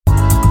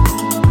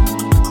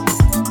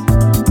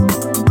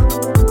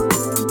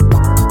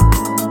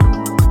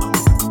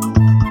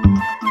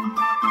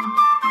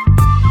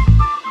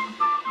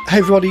Hey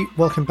everybody,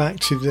 welcome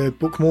back to the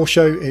Book More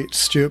Show. It's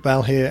Stuart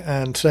Bell here,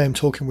 and today I'm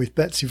talking with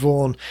Betsy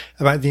Vaughan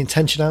about the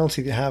intentionality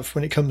that you have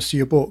when it comes to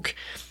your book.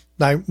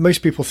 Now,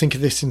 most people think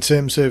of this in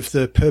terms of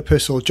the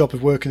purpose or job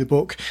of work of the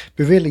book,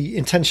 but really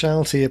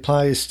intentionality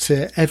applies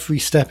to every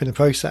step in the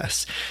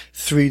process,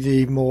 through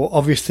the more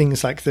obvious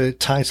things like the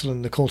title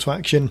and the call to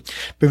action.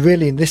 But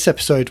really in this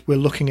episode, we're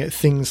looking at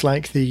things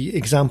like the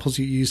examples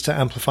you use to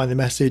amplify the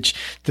message,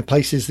 the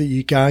places that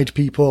you guide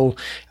people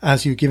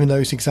as you're given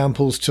those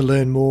examples to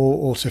learn more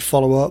or to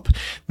follow up.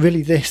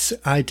 Really this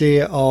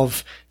idea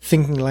of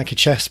thinking like a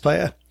chess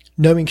player,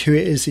 knowing who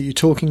it is that you're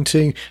talking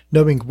to,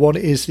 knowing what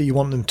it is that you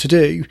want them to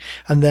do,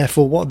 and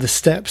therefore what are the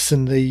steps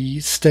and the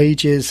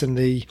stages and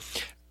the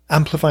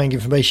amplifying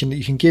information that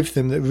you can give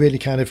them that really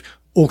kind of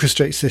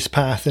orchestrates this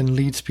path and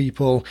leads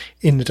people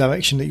in the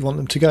direction that you want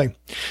them to go.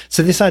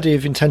 So this idea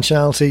of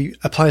intentionality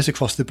applies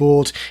across the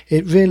board.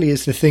 It really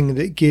is the thing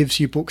that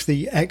gives your book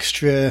the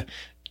extra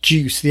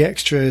juice, the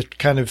extra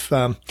kind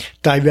of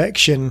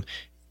direction.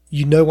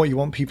 You know what you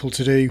want people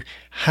to do.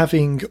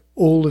 Having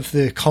all of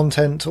the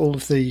content, all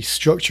of the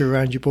structure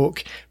around your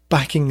book,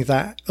 backing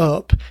that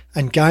up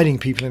and guiding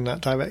people in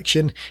that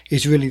direction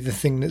is really the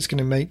thing that's going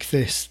to make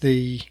this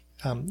the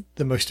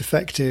most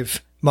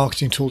effective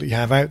marketing tool that you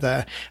have out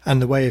there,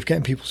 and the way of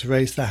getting people to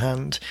raise their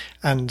hand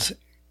and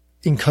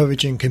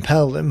encourage and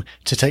compel them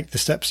to take the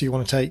steps you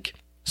want to take.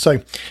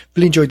 So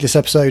really enjoyed this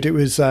episode. It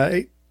was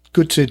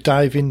good to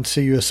dive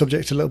into a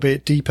subject a little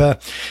bit deeper.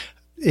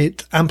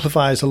 It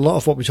amplifies a lot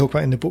of what we talk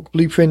about in the book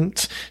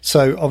blueprint.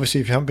 So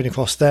obviously if you haven't been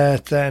across there,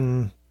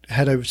 then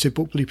head over to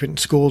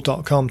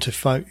bookblueprintscore.com to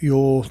find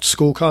your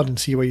scorecard and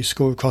see where you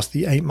score across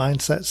the 8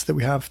 mindsets that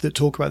we have that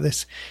talk about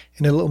this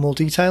in a little more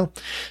detail.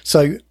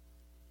 So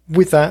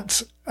with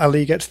that, I'll let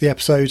you get to the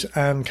episode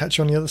and catch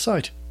you on the other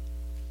side.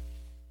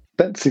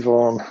 Betsy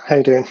Vaughan, how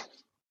you doing?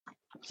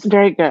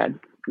 Very good.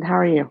 How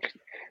are you?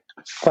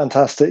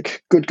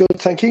 Fantastic. Good,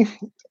 thank you.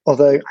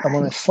 Although I'm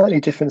on a slightly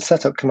different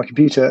setup because my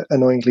computer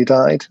annoyingly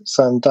died.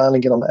 So I'm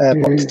dialing in on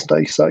AirPods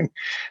today. So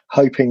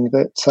hoping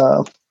that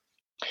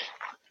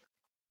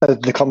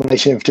the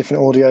combination of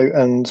different audio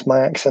and my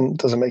accent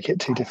doesn't make it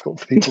too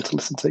difficult for people to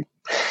listen to.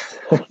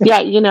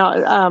 Yeah,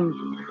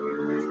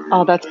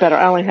 oh, that's better.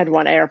 I only had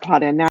one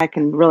AirPod in. Now I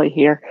can really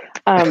hear.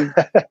 I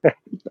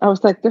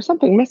was like, there's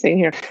something missing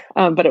here.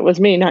 But it was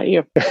me, not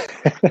you.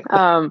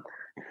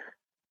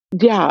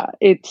 Yeah,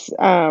 it's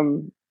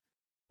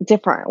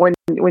different when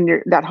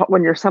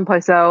you're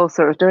someplace else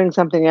or doing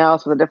something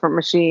else with a different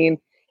machine.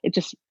 It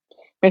just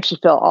makes you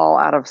feel all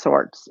out of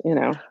sorts,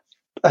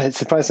 It's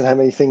surprising how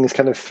many things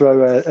kind of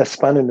throw a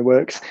span in the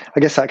works. I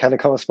guess that kind of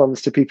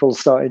corresponds to people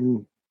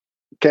starting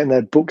getting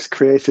their books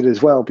created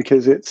as well,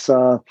 because it's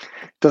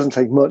doesn't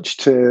take much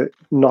to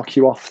knock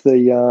you off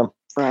the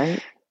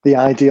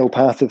ideal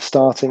path of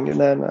starting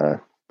and then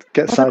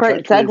get That's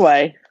sidetracked. A great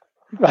segue.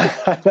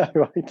 I know,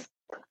 right?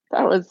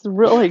 That was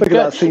really good. Look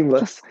at that,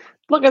 seamless.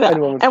 Look at that.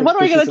 And what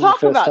are we going to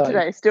talk about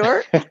today,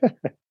 Stuart?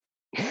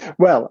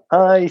 Well,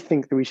 I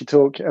think that we should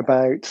talk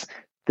about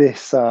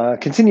this,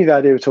 continue the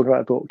idea of talking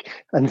about a book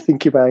and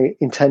think about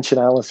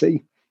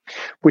intentionality,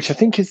 which I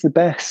think is the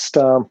best.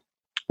 I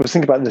was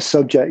thinking about the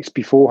subject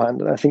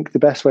beforehand, and I think the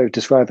best way of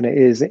describing it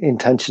is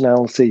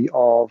intentionality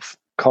of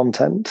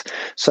content.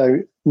 So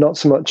not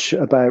so much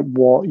about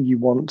what you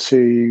want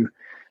to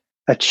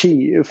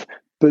achieve,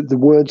 but the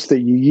words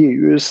that you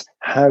use,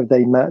 how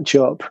they match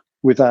up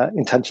with that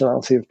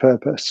intentionality of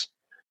purpose.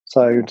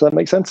 So does that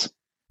make sense?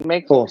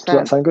 Makes sense. Does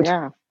that sound good?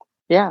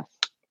 Yeah.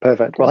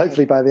 Perfect. Well,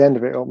 hopefully by the end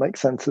of it, it'll make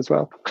sense as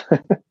well.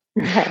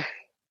 Okay.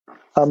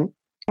 All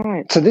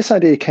right. So this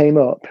idea came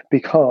up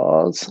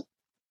because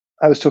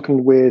I was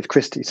talking with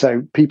Christy.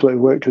 So people who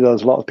worked with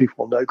us, a lot of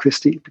people know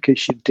Christy because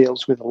she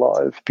deals with a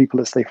lot of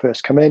people as they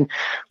first come in,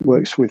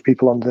 works with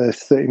people on the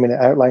 30-minute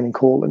outlining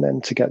call, and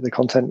then to get the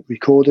content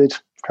recorded.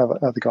 Have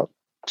either got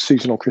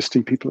Susan or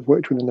Christy people have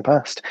worked with in the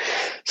past.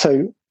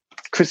 So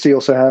Christy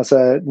also has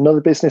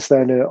another business.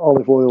 They're an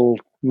olive oil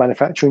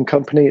manufacturing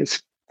company.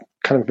 It's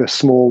kind of a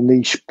small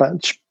niche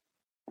batch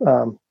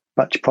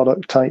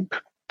product type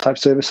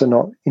service, so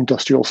not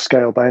industrial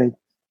scale by any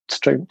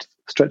stretch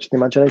of the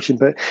imagination,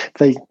 but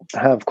they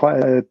have quite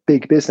a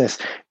big business.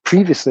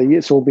 Previously,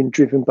 it's all been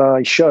driven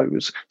by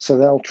shows, so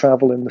they'll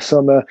travel in the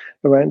summer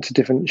around to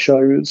different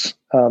shows.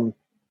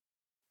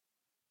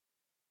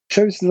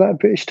 Shows, is that a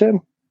British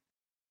term?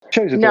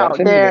 Shows. No,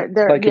 they're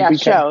like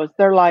shows.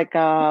 They're like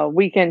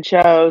weekend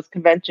shows,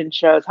 convention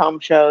shows,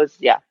 home shows.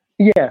 Yeah,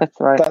 that's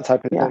right. That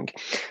type of thing.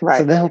 Right.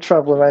 So they'll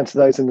travel around to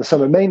those in the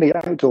summer, mainly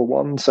outdoor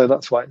ones. So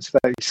that's why it's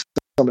very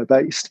summer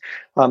based.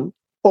 All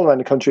around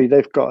the country,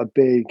 they've got a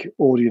big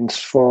audience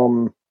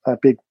from a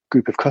big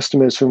group of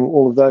customers from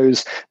all of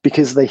those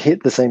because they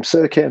hit the same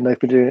circuit and they've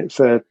been doing it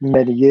for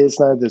many years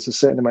now. There's a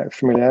certain amount of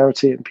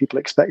familiarity and people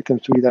expect them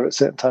to be there at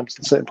certain times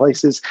in certain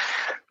places.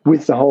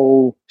 With the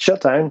whole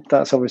shutdown,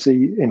 that's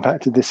obviously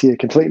impacted this year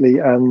completely,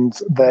 and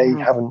they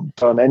haven't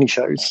done any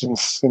shows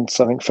since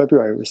I think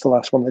February was the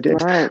last one they did,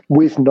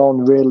 with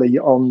none really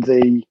on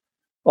the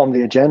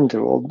agenda,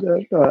 or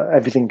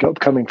everything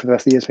upcoming for the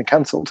rest of the year has been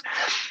cancelled.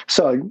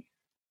 So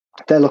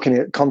they're looking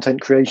at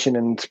content creation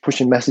and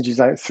pushing messages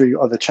out through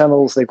other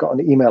channels. They've got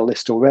an email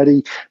list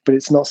already, but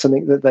it's not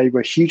something that they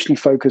were hugely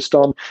focused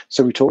on.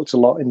 So we talked a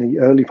lot in the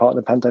early part of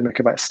the pandemic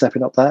about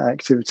stepping up that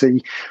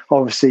activity.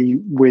 Obviously,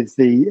 with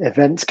the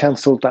events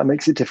cancelled, that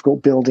makes it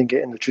difficult building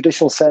it in the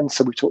traditional sense.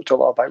 So we talked a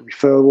lot about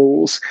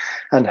referrals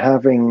and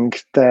having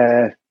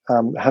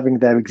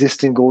their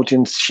existing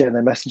audience share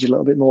their message a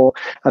little bit more,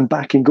 and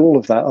backing all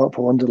of that up,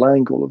 or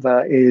underlying all of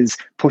that, is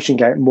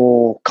pushing out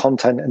more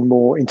content and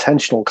more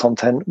intentional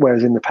content,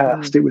 whereas in the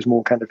past it was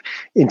more kind of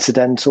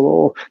incidental,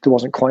 or there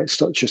wasn't quite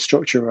such a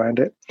structure around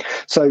it.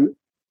 So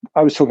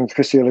I was talking to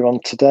Christy earlier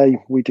on today.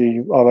 We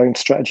do our own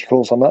strategy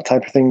calls on that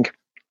type of thing.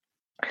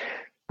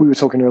 We were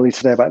talking earlier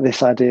today about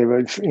this idea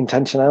of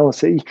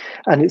intentionality,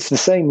 and it's the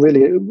same,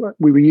 really.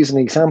 We were using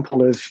an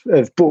example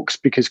of books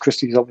because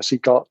Christy's obviously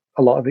got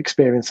a lot of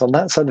experience on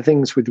that side of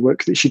things with the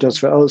work that she does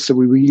for us. So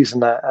we were using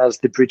that as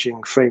the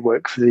bridging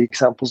framework for the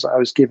examples that I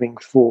was giving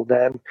for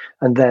them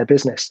and their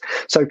business.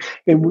 So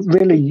it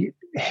really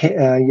hit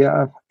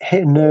a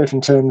nerve in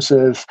terms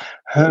of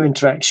her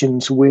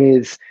interactions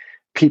with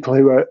people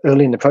who are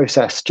early in the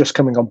process, just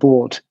coming on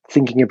board,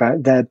 thinking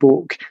about their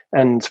book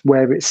and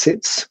where it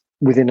sits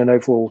within an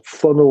overall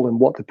funnel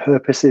and what the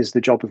purpose is, the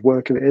job of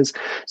work of it is.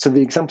 So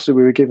the examples that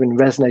we were given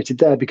resonated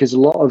there because a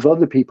lot of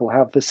other people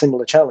have the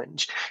similar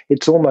challenge.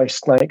 It's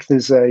almost like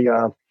there's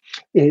in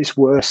its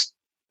worst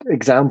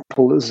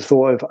example, there's a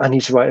thought of, I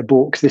need to write a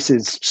book. This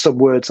is some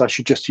words, I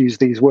should just use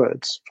these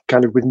words,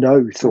 kind of with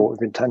no thought of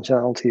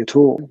intentionality at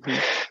all.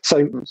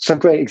 So some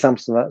great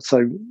examples of that.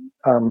 So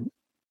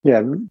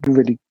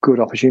really good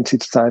opportunity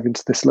to dive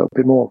into this a little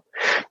bit more.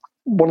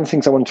 One of the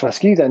things I wanted to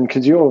ask you then,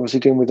 because you're obviously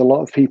dealing with a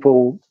lot of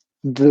people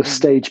the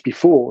stage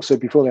before, so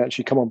before they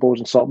actually come on board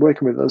and start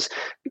working with us,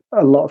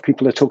 a lot of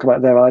people are talking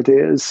about their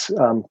ideas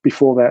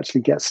before they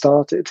actually get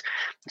started.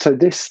 So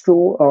this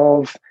thought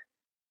of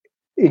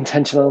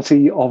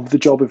intentionality of the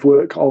job of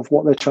work, of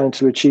what they're trying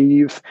to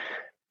achieve,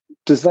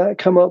 does that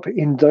come up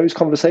in those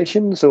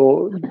conversations,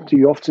 or do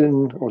you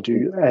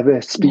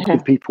ever speak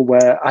with people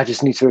where I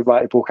just need to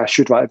write a book, I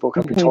should write a book,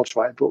 I've been told to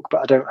write a book,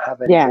 but I don't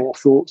have any more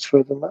thoughts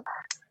further than that?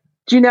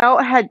 Do you know,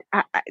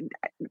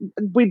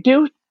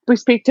 we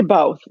speak to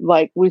both.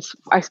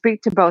 I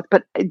speak to both,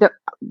 but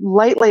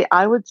lately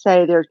I would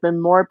say there's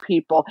been more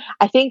people,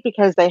 I think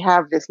because they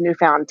have this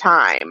newfound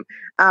time,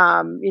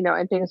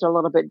 and things are a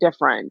little bit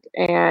different,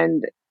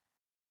 and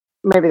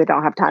maybe they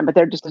don't have time, but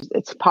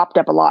it's popped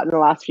up a lot in the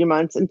last few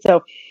months. And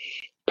so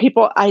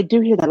I do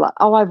hear that a lot.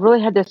 Oh, I've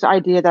really had this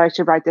idea that I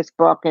should write this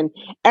book, and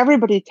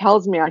everybody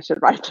tells me I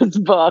should write this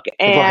book.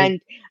 And,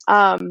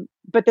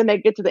 but then they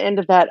get to the end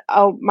of that.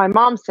 Oh, my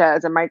mom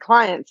says, and my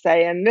clients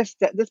say, and this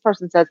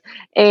person says,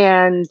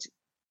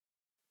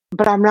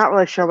 but I'm not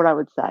really sure what I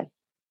would say.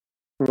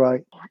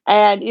 Right.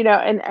 And,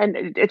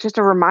 and it's just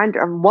a reminder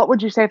of, what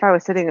would you say if I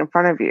was sitting in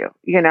front of you?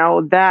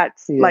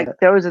 That's like,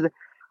 those are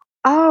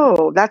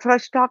that's what I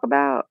should talk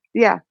about.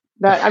 Yeah.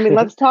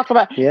 Let's talk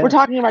about, we're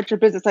talking about your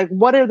business. Like,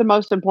 what are the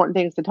most important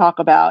things to talk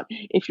about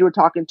if you were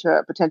talking to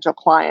a potential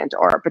client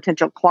or a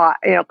potential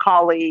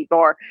colleague,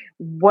 or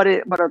what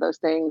are those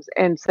things?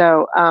 And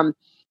so,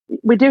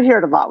 we do hear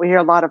it a lot. We hear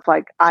a lot of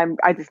like,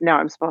 I just know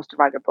I'm supposed to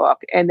write a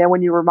book. And then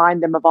when you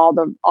remind them of all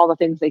the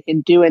things they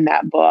can do in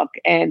that book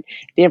and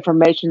the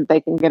information they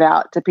can get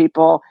out to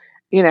people,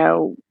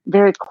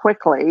 very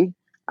quickly,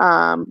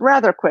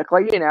 rather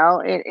quickly, in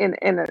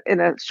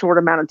a short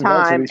amount of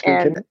time,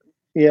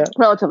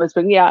 relatively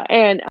speaking,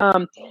 and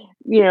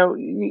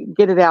you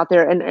get it out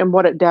there, and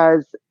what it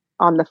does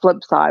on the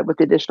flip side with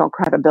the additional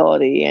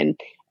credibility and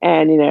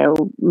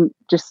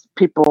just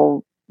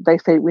people. They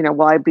say,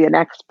 will I be an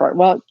expert?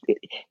 Well,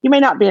 you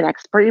may not be an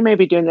expert. You may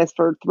be doing this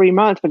for 3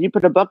 months, but you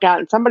put a book out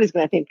and somebody's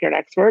going to think you're an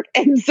expert.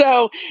 And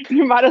so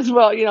you might as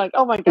well, like,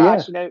 oh my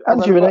gosh,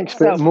 and you're an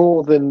expert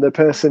more than the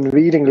person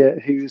reading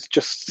it who's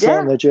just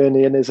starting their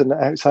journey and is an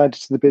outsider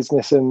to the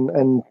business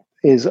and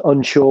is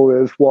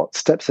unsure of what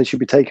steps they should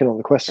be taking or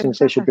the questions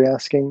they should be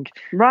asking.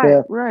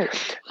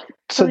 Right.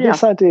 So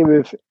this idea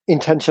of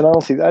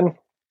intentionality then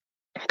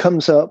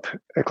comes up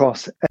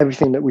across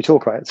everything that we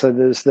talk about. So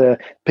there's the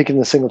picking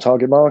the single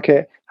target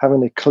market,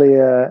 having a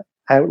clear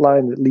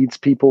outline that leads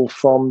people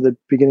from the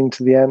beginning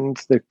to the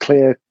end, the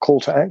clear call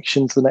to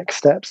actions, the next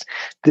steps.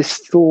 This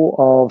thought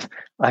of,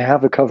 I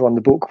have a cover on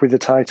the book with a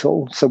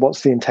title, so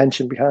what's the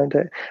intention behind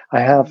it?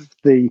 I have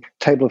the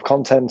table of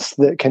contents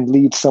that can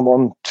lead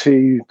someone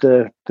to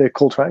the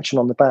call to action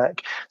on the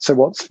back. So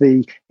what's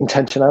the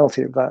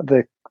intentionality of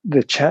that?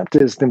 The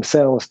chapters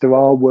themselves, there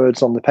are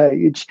words on the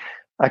page.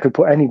 I could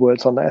put any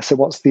words on there. So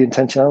what's the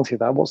intentionality of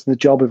that? What's the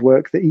job of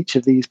work that each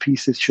of these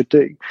pieces should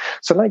do?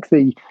 So like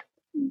the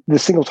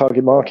single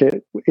target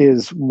market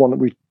is one that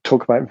we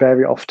talk about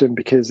very often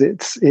because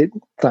it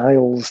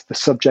dials the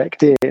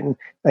subject in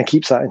and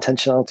keeps that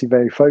intentionality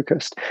very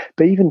focused.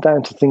 But even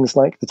down to things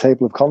like the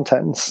table of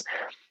contents,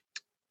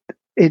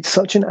 it's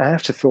such an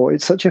afterthought.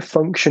 It's such a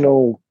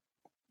functional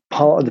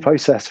part of the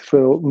process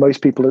for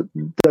most people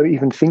that don't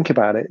even think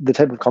about it. The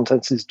table of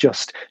contents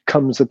just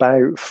comes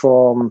about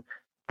from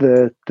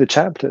the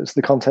chapters,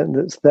 the content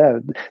that's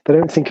there. They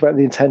don't think about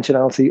the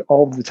intentionality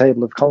of the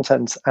table of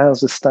contents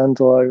as a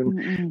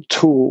standalone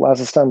tool,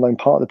 as a standalone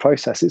part of the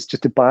process. It's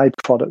just a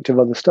byproduct of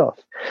other stuff.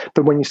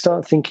 But when you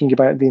start thinking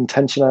about the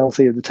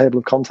intentionality of the table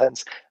of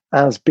contents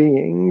as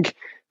being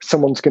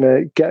someone's going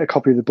to get a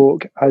copy of the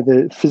book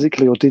either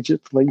physically or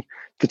digitally,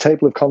 the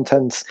table of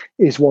contents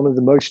is one of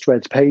the most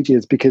read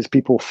pages because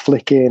people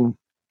flick in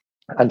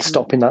and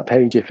stop in that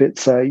page if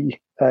it's a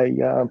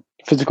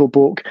physical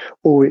book,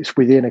 or it's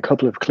within a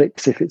couple of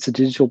clicks if it's a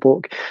digital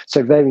book.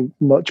 So very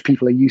much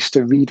people are used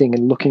to reading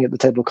and looking at the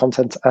table of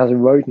contents as a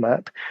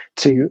roadmap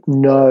to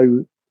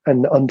know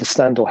and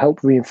understand or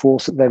help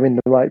reinforce that they're in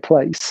the right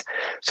place.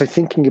 So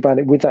thinking about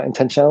it with that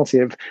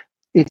intentionality of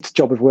its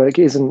job of work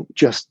isn't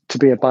just to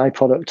be a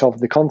byproduct of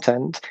the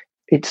content.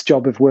 Its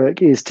job of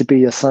work is to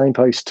be a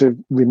signpost to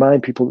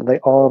remind people that they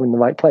are in the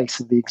right place,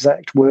 and the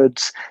exact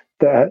words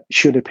that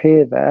should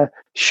appear there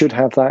should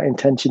have that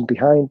intention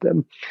behind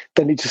them.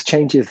 Then it just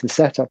changes the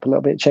setup a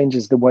little bit,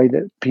 changes the way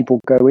that people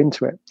go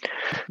into it.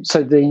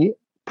 So the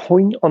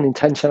point on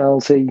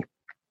intentionality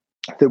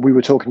that we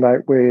were talking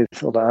about with,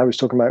 or that I was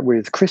talking about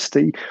with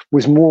Christy,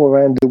 was more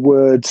around the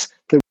words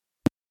that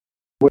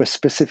were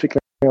specifically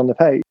on the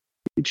page.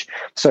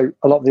 So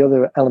a lot of the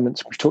other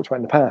elements we've talked about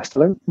in the past, I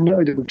don't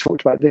know that we've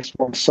talked about this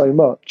one so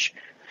much.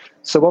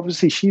 So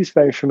obviously she's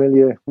very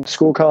familiar with the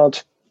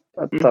scorecard.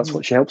 That's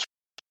what she helps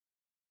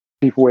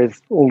people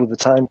with all of the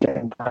time,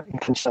 getting that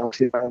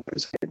intentionality around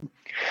those in.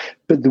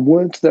 But the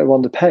words that are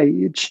on the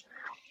page,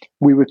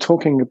 we were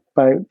talking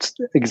about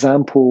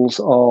examples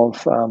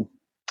of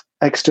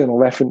external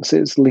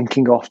references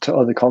linking off to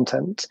other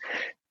content.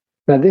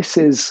 Now, this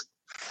is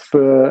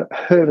for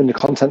her in the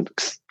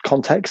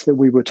context that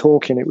we were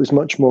talking. It was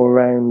much more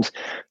around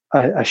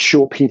a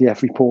short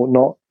PDF report,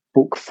 not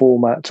book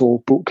format or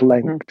book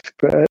length,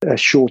 but a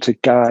shorter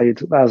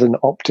guide as an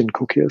opt-in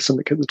cookie or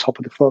something at the top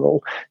of the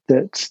funnel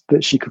that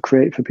she could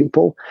create for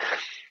people.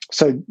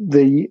 So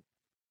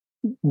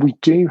we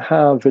do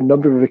have a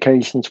number of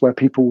occasions where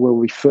people will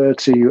refer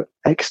to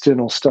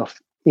external stuff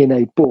in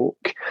a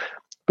book,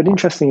 but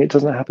interestingly, it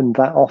doesn't happen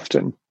that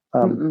often.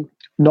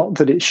 Not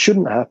that it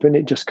shouldn't happen,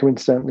 it just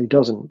coincidentally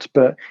doesn't.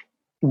 But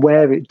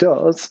where it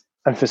does,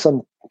 and for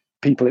some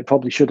people it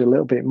probably should a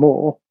little bit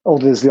more, or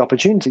there's the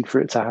opportunity for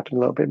it to happen a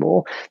little bit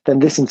more, then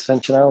this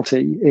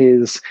intentionality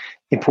is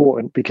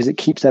important because it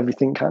keeps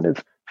everything kind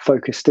of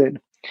focused in.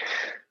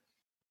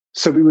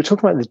 So we were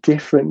talking about the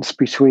difference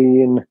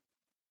between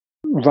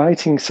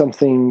writing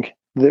something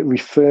that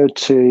referred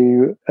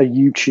to a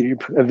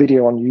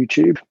video on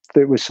YouTube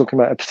that was talking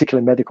about a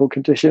particular medical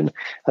condition,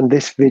 and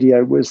this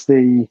video was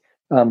the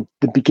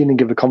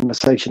beginning of a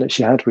conversation that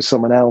she had with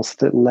someone else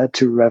that led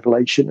to a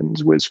revelation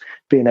and was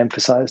being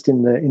emphasized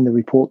in the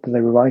report that they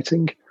were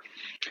writing.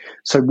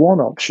 So one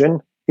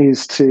option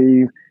is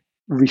to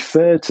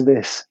refer to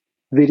this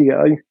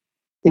video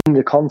in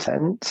the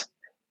content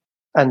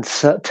and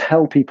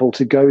tell people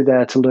to go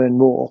there to learn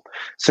more.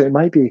 So it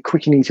might be a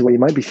quick and easy way. You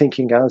might be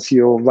thinking as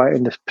you're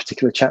writing this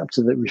particular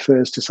chapter that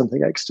refers to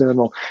something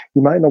external,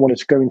 you might not want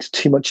to go into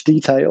too much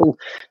detail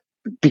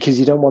because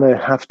you don't want to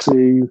have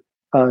to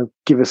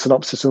give a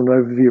synopsis or an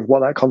overview of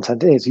what that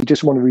content is. You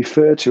just want to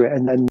refer to it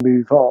and then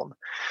move on.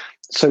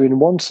 So in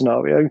one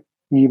scenario,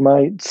 you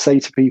might say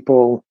to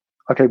people,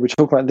 okay, we're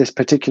talking about this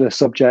particular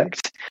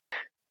subject.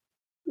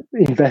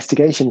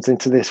 Investigations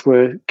into this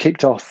were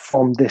kicked off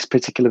from this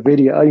particular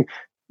video.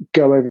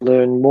 Go over and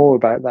learn more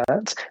about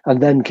that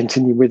and then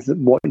continue with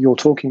what you're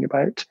talking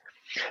about.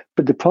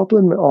 But the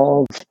problem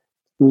of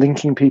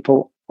linking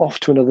people off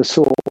to another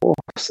source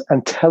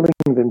and telling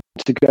them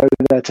to go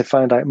there to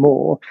find out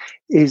more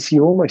is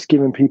you're almost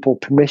giving people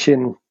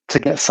permission to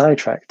get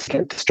sidetracked, to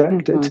get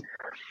distracted.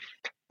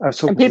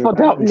 And people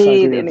don't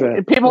need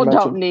they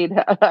don't need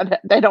that.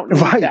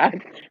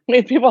 I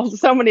mean,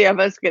 so many of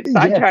us get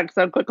sidetracked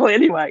so quickly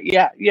anyway.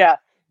 Yeah,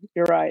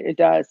 you're right. It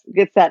does. It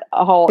gets that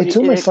whole. It's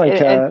almost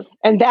like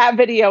and that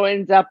video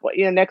ends up.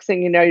 Next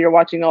thing you know, you're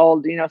watching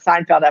old,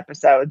 Seinfeld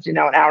episodes. An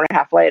hour and a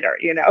half later.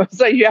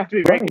 So you have to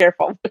be very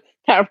careful.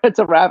 It's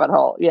a rabbit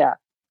hole. Yeah.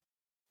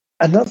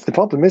 And that's the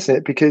problem, isn't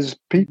it? Because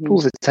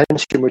people's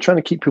attention, we're trying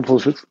to keep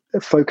people's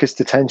focused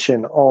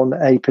attention on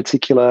a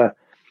particular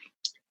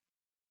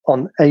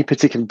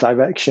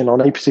direction,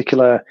 on a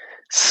particular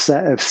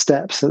set of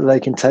steps that they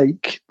can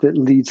take that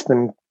leads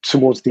them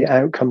towards the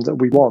outcome that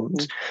we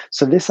want.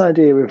 So this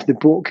idea of the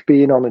book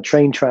being on a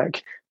train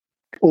track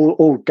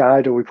or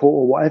guide or report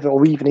or whatever,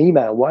 or even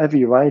email, whatever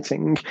you're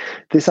writing,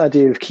 this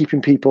idea of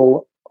keeping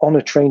people on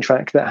a train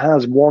track that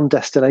has one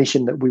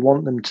destination that we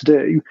want them to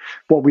do,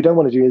 what we don't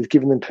want to do is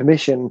give them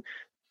permission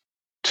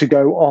to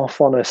go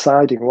off on a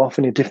siding or off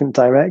in a different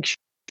direction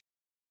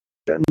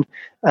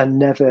and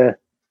never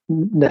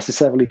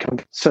necessarily come.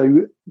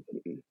 So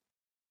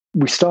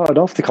we started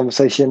off the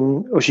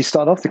conversation, or she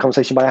started off the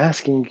conversation by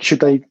asking, should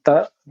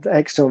that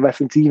external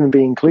reference even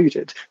be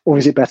included, or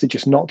is it better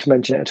just not to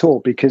mention it at all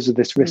because of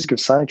this risk of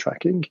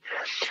sidetracking?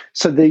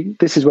 So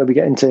this is where we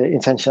get into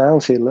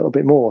intentionality a little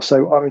bit more.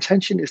 So our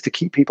intention is to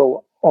keep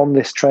people on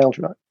this train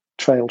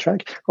train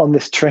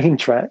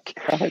track,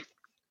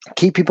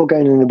 keep people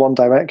going in the one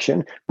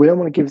direction. We don't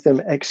want to give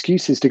them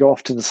excuses to go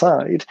off to the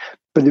side,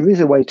 but there is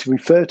a way to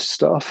refer to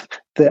stuff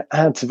that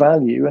adds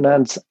value and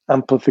adds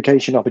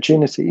amplification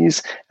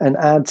opportunities and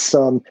adds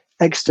some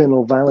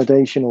external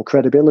validation or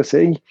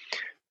credibility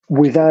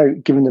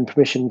without giving them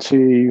permission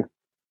to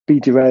be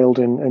derailed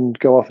and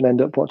go off and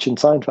end up watching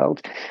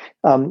Seinfeld.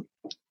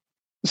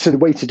 So the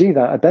way to do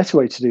that, a better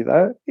way to do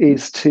that,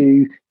 is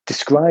to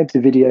describe the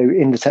video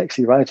in the text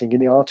you're writing, in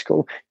the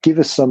article, give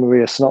a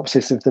summary, a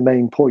synopsis of the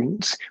main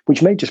points,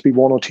 which may just be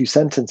 1 or 2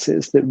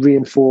 sentences that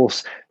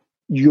reinforce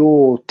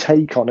your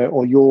take on it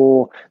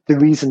or the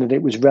reason that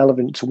it was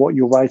relevant to what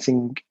you're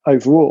writing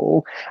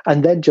overall,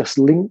 and then just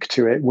link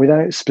to it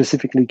without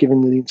specifically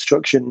giving the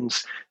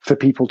instructions for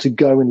people to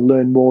go and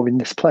learn more in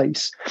this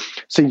place.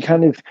 So you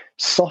kind of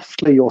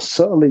softly or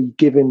subtly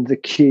given the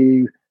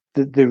cue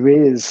that there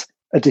is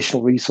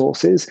additional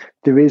resources,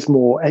 there is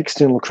more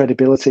external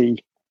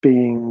credibility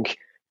being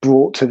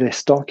brought to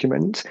this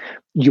document.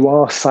 You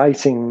are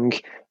citing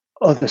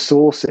other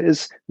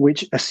sources,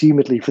 which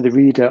assumedly for the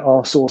reader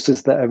are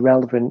sources that are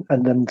relevant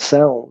and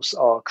themselves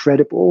are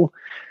credible.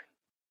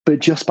 But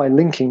just by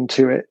linking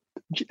to it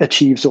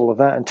achieves all of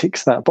that and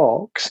ticks that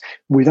box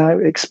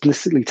without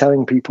explicitly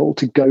telling people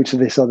to go to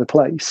this other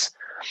place.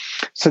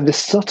 So the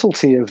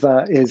subtlety of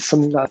that is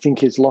something that I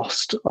think is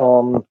lost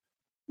on.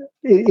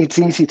 It's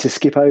easy to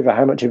skip over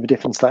how much of a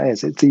difference that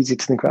is. It's easy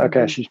to think,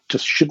 okay, I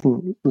just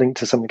shouldn't link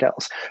to something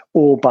else.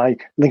 Or by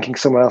linking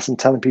somewhere else and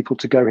telling people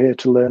to go here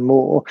to learn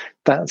more,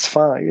 that's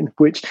fine.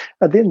 Which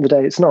at the end of the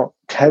day, it's not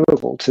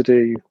terrible to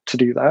do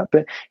that.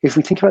 But if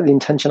we think about the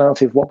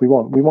intentionality of what we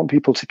want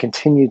people to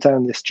continue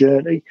down this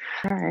journey.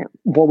 Right.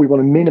 What we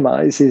want to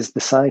minimize is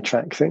the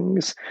sidetrack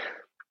things.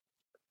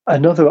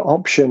 Another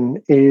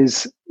option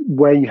is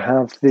where you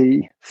have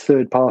the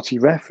third-party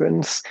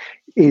reference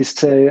is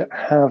to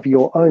have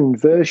your own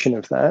version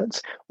of that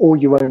or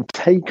your own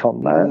take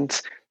on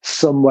that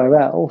somewhere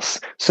else,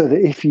 so that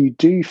if you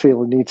do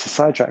feel the need to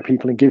sidetrack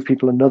people and give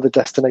people another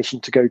destination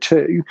to go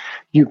to,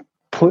 you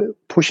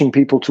pushing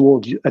people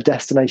towards a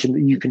destination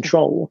that you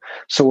control.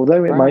 So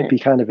although it might be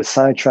kind of a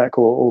sidetrack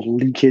or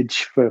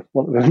leakage, for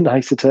want of a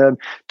nicer term,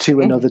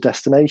 to another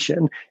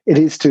destination, it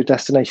is to a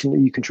destination that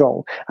you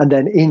control. And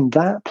then in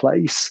that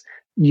place,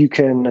 you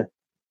can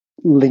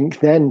link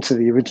then to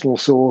the original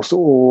source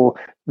or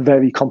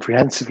very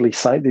comprehensively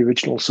cite the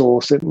original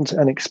source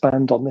and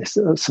expand on this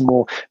some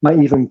more. Might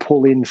even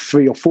pull in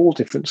 3 or 4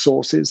 different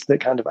sources that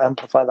kind of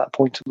amplify that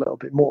point a little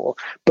bit more.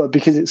 But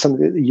because it's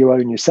something that you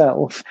own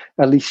yourself,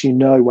 at least you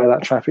know where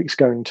that traffic's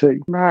going to.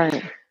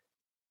 Right.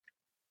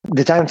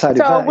 The downside of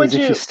that is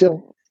if you're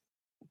still...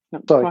 No,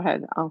 go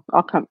ahead.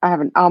 I'll come.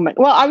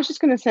 Well, I was just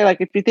going to say,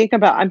 like, if you think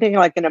about, I'm thinking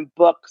like in a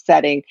book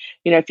setting,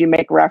 if you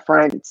make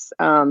reference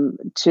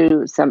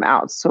to some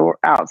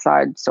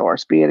outside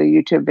source, be it a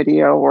YouTube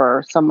video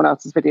or someone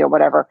else's video,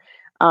 whatever,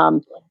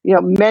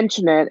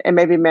 mention it, and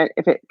maybe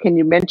can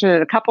you mention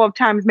it a couple of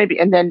times, maybe,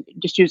 and then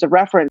just use a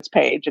reference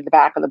page in the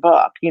back of the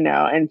book,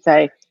 and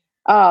say,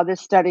 oh, this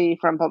study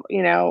from,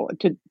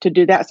 to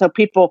do that, so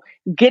people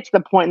get to the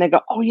point and they go,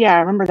 oh yeah, I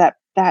remember that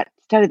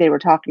study they were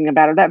talking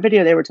about, or that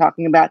video they were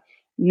talking about.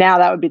 Now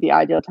that would be the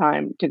ideal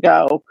time to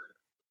go,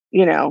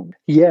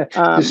 Yeah,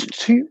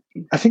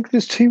 I think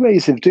there's 2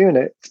 ways of doing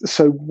it.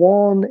 So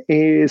one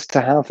is to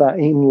have that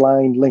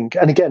inline link.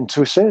 And again,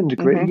 to a certain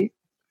degree,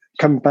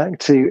 come back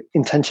to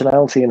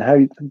intentionality and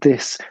how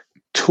this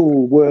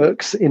tool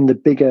works in the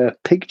bigger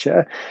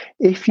picture.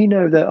 If you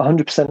know that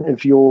 100%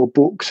 of your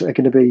books are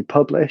going to be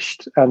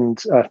published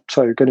and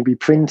going to be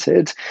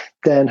printed,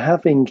 then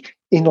having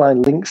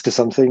inline links to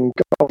something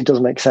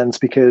doesn't make sense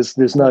because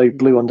there's no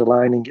blue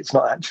underlining. It's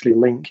not actually a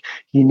link.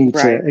 You need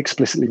to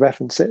explicitly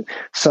reference it.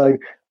 So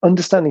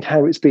understanding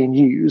how it's being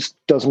used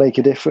does make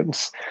a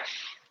difference.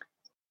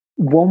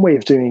 One way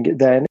of doing it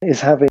then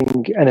is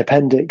having an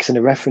appendix and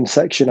a reference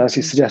section, as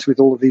you suggest, with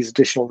all of these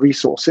additional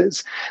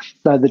resources.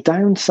 Now, the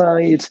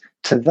downside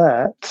to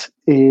that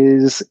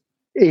is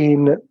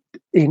in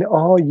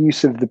our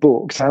use of the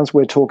books, as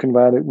we're talking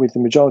about it with the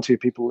majority of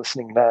people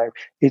listening now,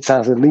 it's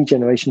as a lead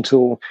generation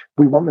tool.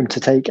 We want them to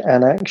take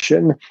an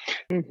action.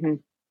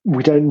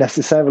 We don't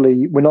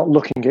necessarily, we're not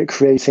looking at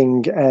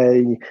creating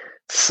a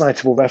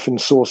citable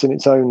reference source in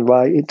its own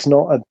right. It's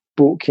not a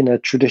book in a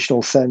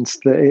traditional sense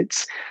that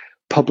it's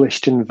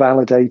published and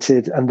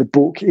validated and the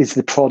book is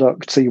the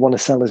product, so you want to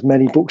sell as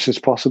many books as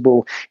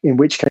possible, in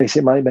which case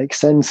it might make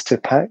sense to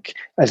pack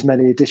as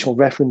many additional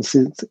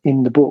references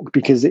in the book,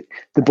 because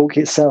the book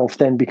itself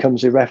then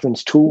becomes a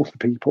reference tool for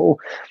people.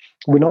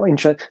 We're not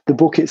interested, the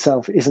book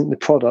itself isn't the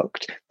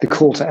product, the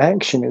call to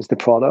action is the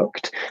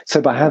product. So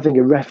by having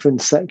a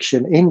reference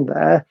section in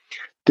there,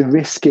 the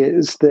risk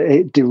is that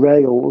it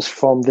derails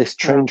from this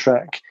train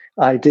track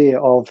idea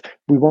of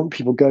we want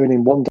people going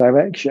in one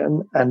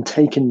direction and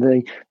taking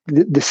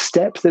the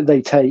step that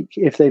they take.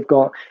 If they've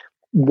got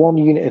 1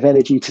 unit of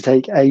energy to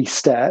take a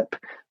step,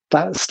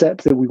 that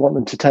step that we want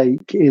them to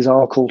take is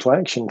our call to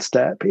action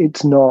step.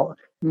 It's not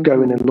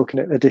going and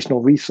looking at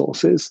additional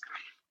resources.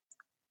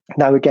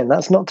 Now, again,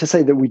 that's not to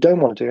say that we don't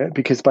want to do it,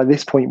 because by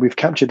this point we've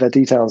captured their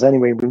details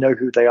anyway. We know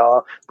who they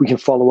are. We can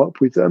follow up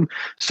with them.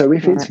 So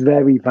if it's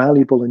very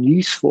valuable and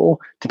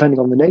useful, depending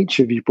on the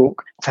nature of your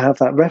book, to have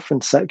that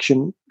reference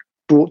section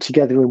brought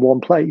together in one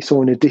place,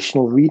 or an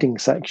additional reading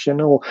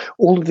section, or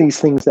all of these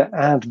things that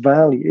add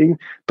value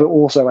but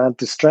also add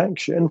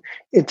distraction,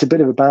 it's a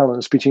bit of a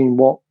balance between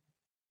what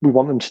we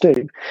want them to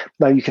do.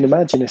 Now, you can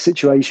imagine a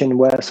situation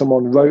where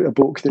someone wrote a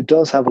book that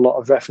does have a lot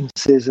of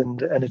references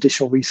and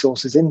additional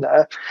resources in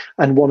there.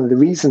 And one of the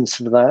reasons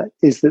for that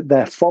is that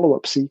their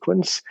follow-up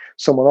sequence,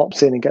 someone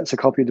opts in and gets a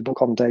copy of the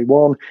book on day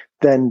 1,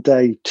 then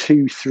day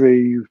 2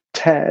 through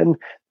 10,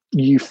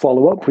 you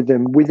follow up with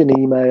them with an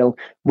email,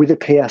 with a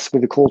PS,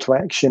 with a call to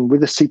action,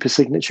 with a super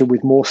signature,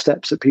 with more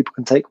steps that people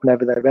can take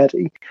whenever they're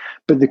ready.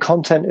 But the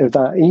content of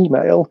that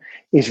email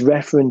is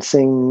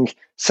referencing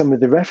some of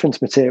the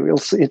reference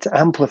materials. It's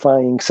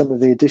amplifying some of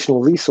the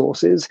additional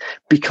resources,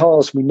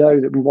 because we know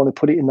that we want to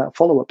put it in that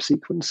follow-up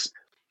sequence.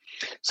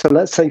 So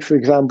let's say, for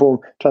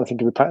example, I'm trying to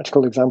think of a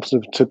practical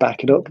example to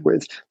back it up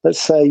with.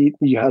 Let's say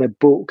you had a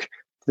book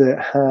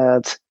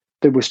that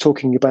was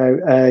talking about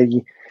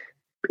a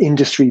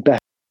industry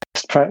best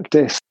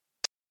practice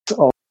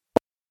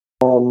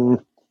on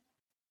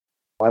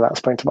why that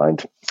sprang to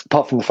mind,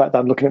 apart from the fact that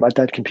I'm looking at my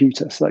dead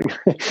computer, so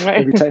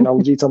maybe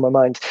technology's on my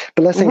mind.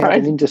 But let's say you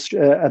had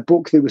a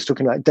book that was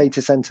talking about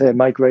data center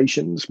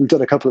migrations. We've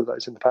done a couple of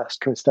those in the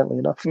past, coincidentally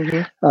enough.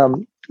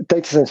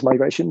 Data center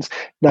migrations.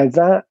 Now,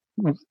 that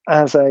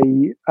as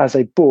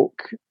a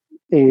book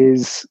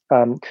is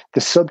the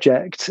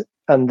subject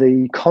and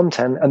the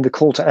content and the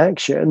call to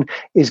action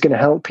is going to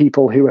help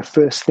people who are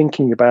first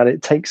thinking about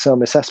it take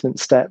some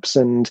assessment steps,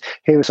 and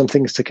here are some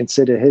things to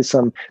consider. Here's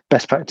some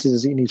best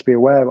practices that you need to be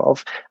aware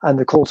of. And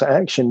the call to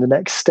action, the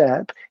next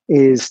step,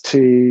 is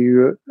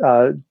to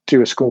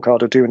do a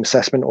scorecard or do an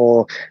assessment,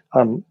 or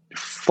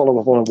follow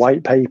up on a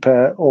white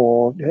paper,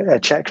 or a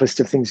checklist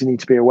of things you need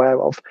to be aware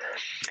of.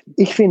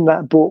 If in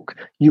that book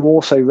you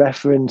also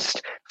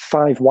referenced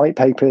 5 white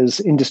papers,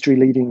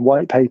 industry-leading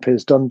white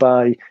papers done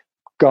by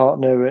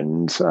Gartner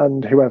and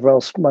whoever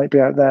else might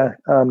be out there,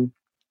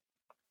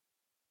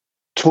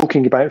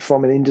 talking about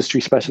from an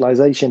industry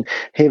specialization,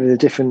 here are the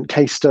different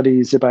case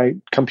studies about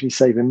companies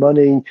saving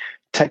money,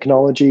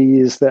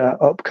 technologies that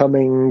are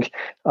upcoming,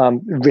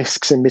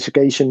 risks and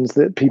mitigations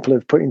that people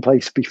have put in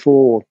place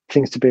before,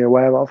 things to be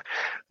aware of,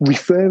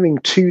 referring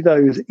to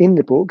those in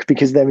the book,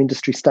 because they're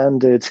industry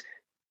standard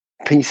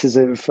pieces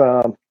of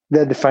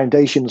they're the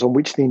foundations on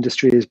which the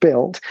industry is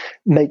built,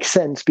 makes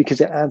sense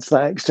because it adds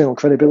that external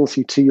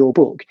credibility to your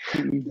book.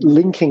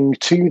 Linking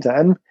to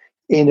them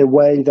in a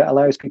way that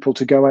allows people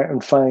to go out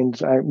and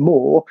find out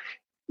more.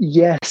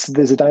 Yes,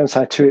 there's a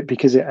downside to it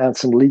because it adds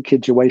some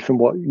leakage away from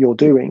what you're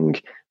doing,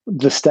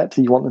 the step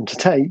that you want them to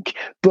take,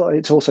 but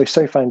it's also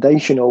so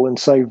foundational and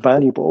so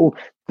valuable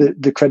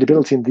that the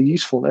credibility and the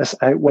usefulness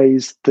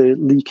outweighs the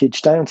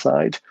leakage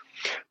downside.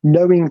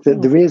 Knowing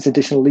that there is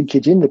additional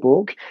leakage in the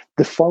book,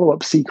 the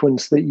follow-up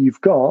sequence that you've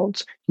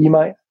got, you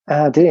might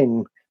add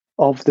in,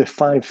 of the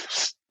five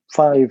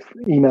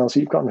emails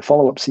that you've got in the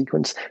follow-up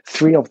sequence,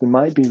 3 of them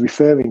might be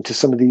referring to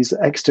some of these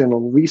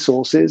external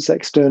resources,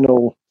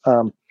 external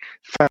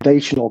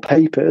foundational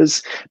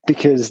papers,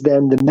 because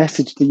then the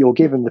message that you're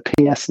given, the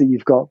PS that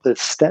you've got, the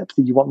step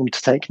that you want them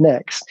to take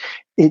next,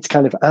 it's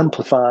kind of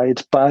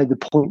amplified by the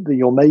point that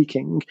you're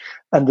making.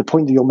 And the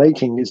point that you're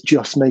making is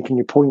just making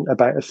a point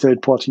about a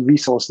third-party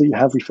resource that you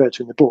have referred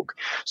to in the book.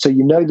 So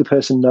you know the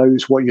person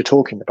knows what you're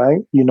talking about.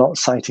 You're not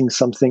citing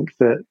something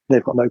that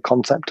they've got no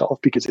concept of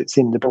because it's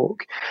in the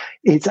book.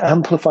 It's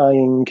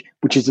amplifying,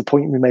 which is the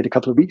point we made a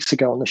couple of weeks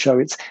ago on the show.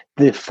 It's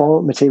the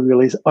follow-up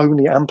material is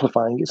only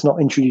amplifying. It's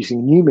not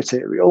introducing new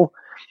material.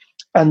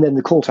 And then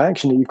the call to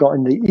action that you've got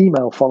in the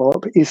email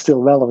follow-up is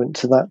still relevant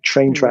to that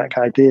train track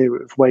idea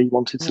of where you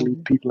wanted to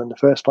lead people in the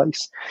first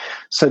place.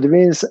 So there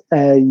is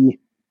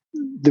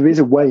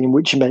a way in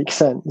which it makes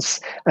sense,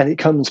 and it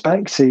comes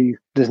back to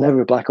there's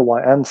never a black or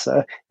white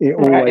answer. It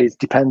always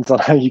depends on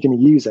how you're going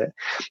to use it.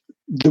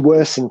 The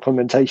worst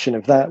implementation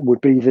of that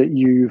would be that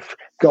you've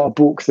got a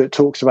book that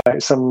talks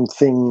about some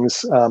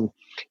things.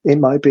 It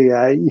might be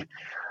a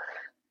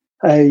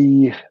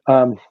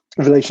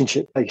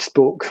relationship-based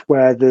book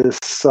where there's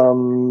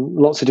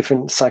lots of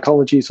different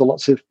psychologies, or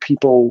lots of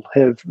people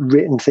have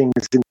written things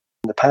in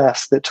the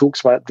past that talks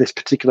about this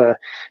particular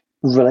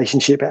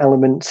relationship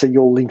element. So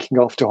you're linking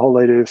off to a whole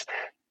load of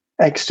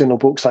external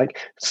books, like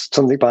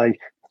something by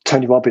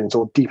Tony Robbins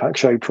or Deepak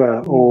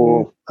Chopra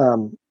or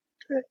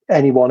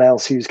anyone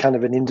else who's kind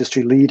of an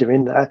industry leader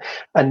in there,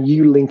 and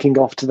you linking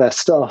off to their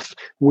stuff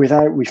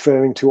without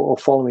referring to it or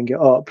following it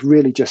up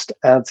really just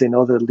adds in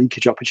other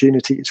leakage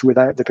opportunities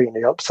without there being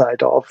the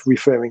upside of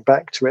referring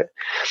back to it.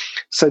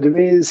 So there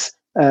is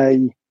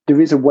a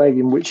way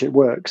in which it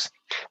works.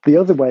 The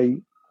other way,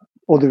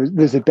 or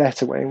there's a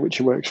better way in which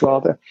it works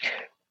rather.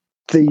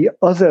 The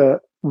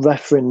other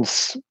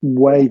reference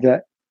way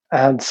that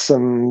adds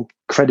some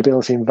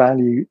credibility and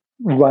value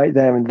right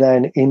there and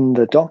then in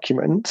the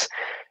document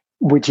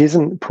which is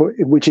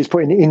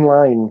putting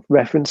inline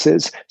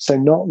references. So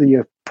not that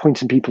you're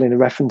pointing people in a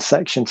reference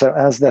section. So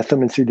as they're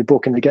thumbing through the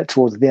book and they get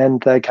towards the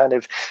end, they're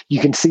you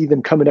can see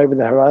them coming over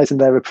the horizon.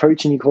 They're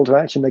approaching your call to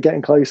action. They're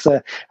getting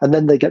closer, and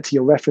then they get to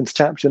your reference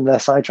chapter and they're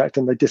sidetracked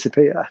and they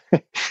disappear.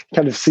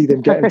 Kind of see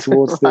them getting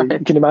towards right.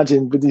 you can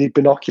imagine with the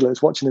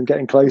binoculars watching them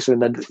getting closer,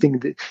 and then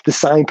the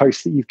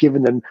signpost that you've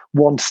given them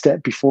one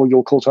step before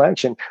your call to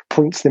action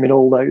points them in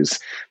all those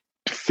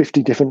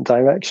 50 different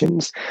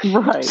directions.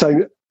 Right.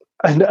 So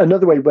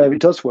another way where it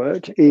does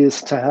work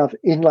is to have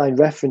inline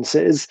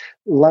references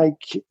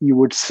like you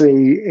would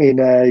see in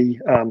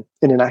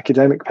an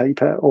academic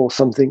paper or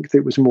something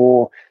that was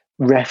more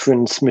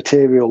reference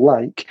material.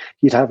 Like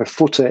you'd have a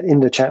footer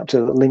in the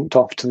chapter that linked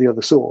off to the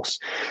other source.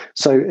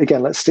 So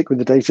again, let's stick with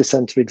the data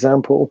center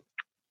example.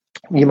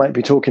 You might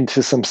be talking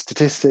to some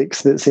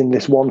statistics that's in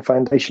this one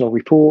foundational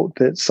report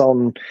that's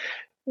on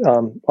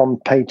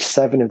page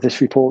 7 of this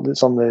report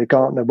that's on the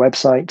Gartner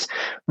website,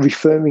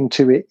 referring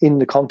to it in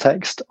the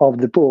context of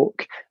the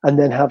book, and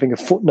then having a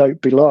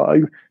footnote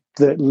below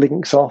that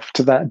links off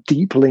to that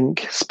deep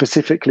link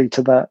specifically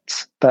to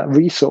that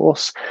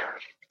resource.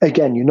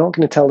 Again, you're not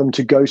going to tell them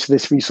to go to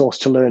this resource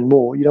to learn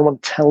more. You don't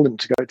want to tell them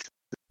to go to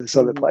this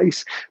other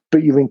place,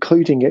 but you're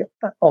including it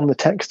on the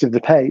text of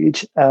the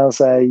page as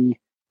a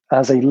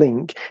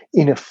link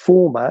in a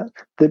format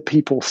that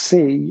people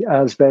see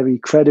as very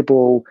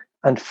credible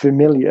and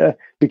familiar,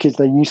 because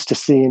they're used to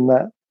seeing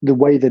that the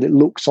way that it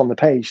looks on the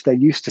page. They're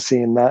used to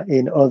seeing that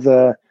in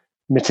other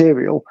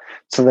material.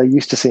 So they're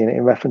used to seeing it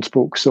in reference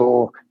books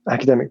or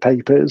academic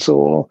papers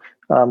or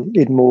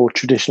in more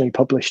traditionally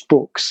published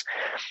books.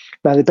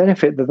 Now, the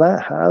benefit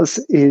that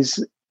has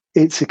is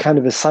it's a kind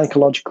of a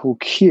psychological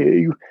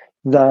cue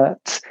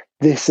that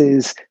this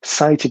is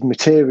cited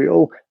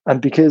material,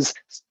 and because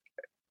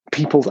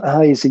people's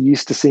eyes are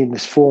used to seeing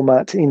this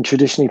format in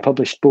traditionally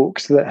published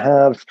books that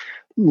have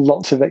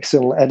lots of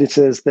external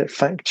editors that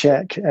fact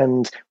check,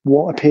 and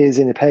what appears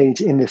in a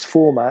page in this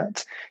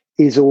format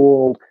is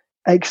all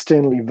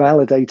externally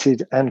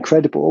validated and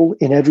credible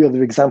in every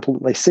other example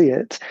that they see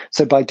it.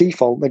 So by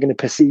default, they're going to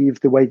perceive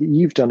the way that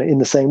you've done it in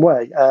the same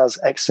way, as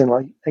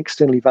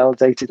externally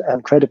validated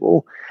and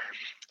credible.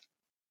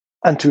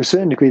 And to a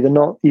certain degree, they're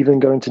not even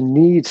going to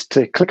need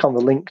to click on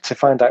the link to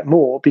find out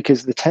more,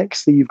 because the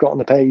text that you've got on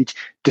the page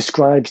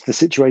describes the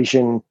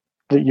situation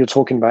that you're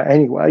talking about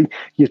anyway.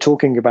 You're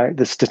talking about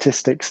the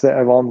statistics that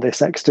are on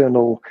this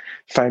external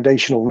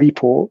foundational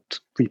report.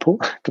 I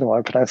don't know why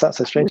I pronounce that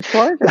so strange.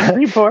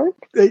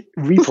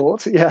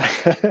 Report,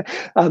 yeah.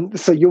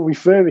 So you're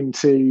referring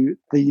to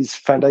these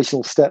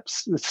foundational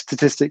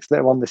statistics that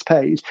are on this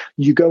page.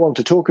 You go on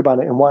to talk about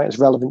it and why it's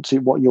relevant to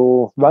what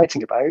you're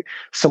writing about.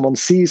 Someone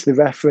sees the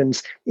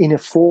reference in a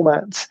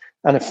format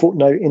and a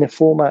footnote in a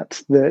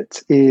format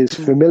that is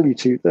familiar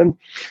to them.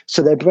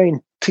 So their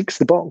brain ticks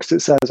the box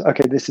that says,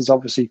 okay, this is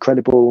obviously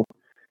credible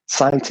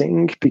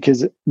citing,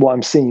 because what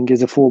I'm seeing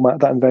is a format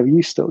that I'm very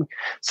used to.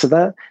 So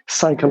that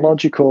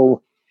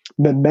psychological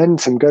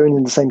momentum going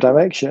in the same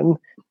direction,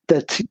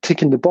 they're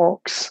ticking the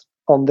box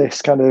on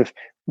this kind of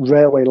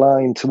railway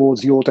line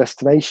towards your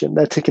destination.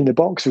 They're ticking the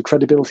box of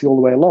credibility all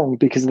the way along,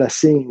 because they're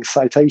seeing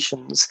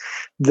citations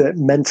that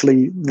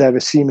mentally they're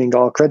assuming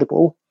are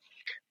credible.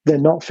 They're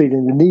not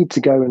feeling the need to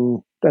go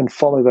and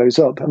follow those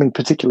up. I mean,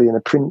 particularly in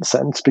a print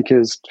sense,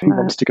 because who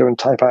wants to go and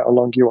type out a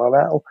long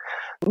URL?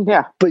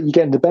 Yeah. But you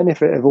get the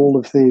benefit of all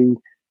of the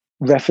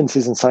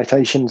references and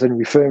citations and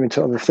referring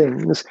to other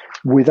things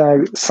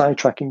without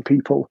sidetracking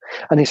people.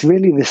 And it's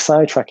really this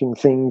sidetracking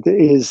thing that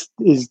is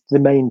the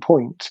main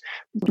point.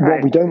 Right.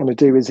 What we don't want to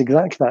do is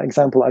exactly that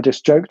example I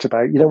just joked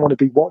about. You don't want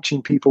to be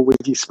watching people with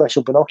these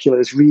special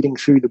binoculars reading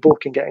through the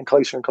book and getting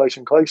closer and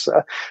closer and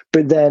closer,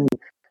 but then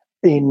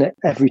in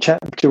every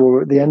chapter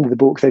or at the end of the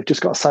book, they've just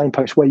got a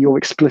signpost where you're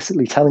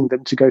explicitly telling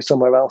them to go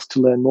somewhere else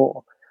to learn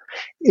more.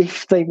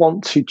 If they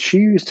want to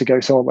choose to go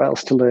somewhere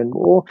else to learn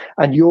more,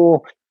 and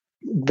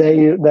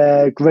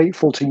they're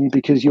grateful to you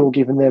because you're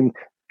giving them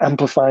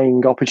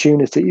amplifying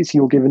opportunities,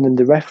 you're giving them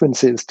the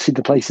references to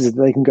the places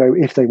that they can go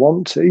if they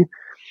want to,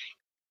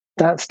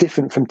 that's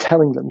different from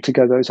telling them to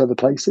go those other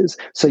places.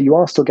 So you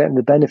are still getting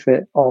the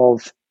benefit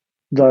of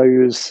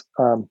those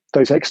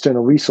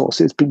external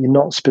resources, but you're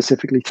not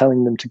specifically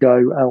telling them to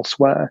go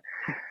elsewhere.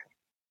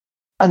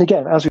 And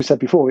again, as we said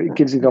before, it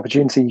gives you the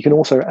opportunity. You can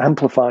also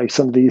amplify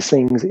some of these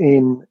things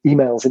in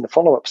emails in the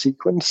follow-up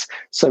sequence.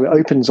 So it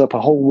opens up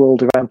a whole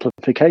world of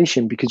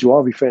amplification, because you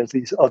are referring to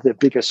these other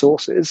bigger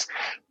sources,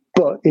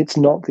 but it's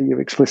not that you're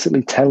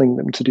explicitly telling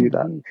them to do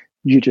that.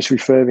 You're just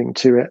referring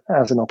to it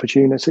as an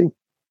opportunity.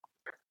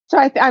 So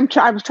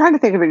I was trying to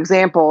think of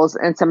examples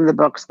in some of the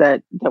books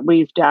that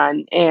we've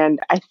done, and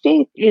I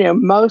think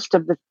most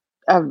of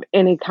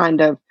any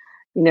kind of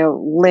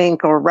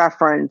link or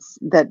reference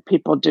that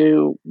people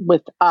do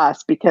with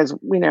us, because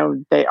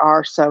they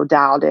are so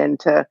dialed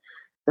into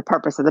the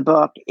purpose of the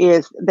book,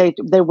 is they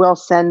will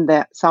send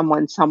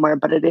someone somewhere,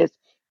 but it is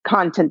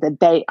content that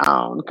they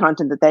own,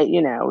 content that they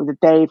that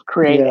they've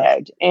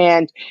created,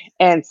 and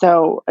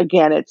so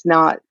again, it's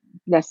not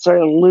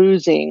necessarily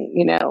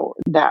losing,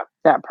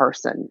 that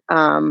person.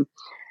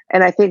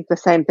 And I think the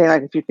same thing,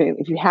 like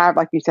if you have,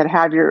 like you said,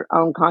 have your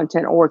own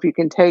content, or if you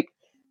can take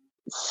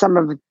some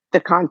of the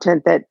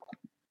content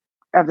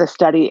of the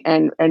study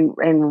and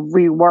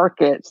rework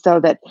it so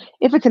that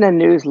if it's in a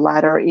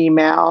newsletter,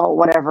 email,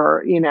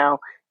 whatever,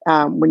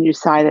 when you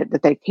cite it,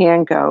 that they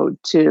can go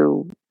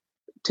to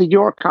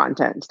your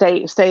content,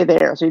 stay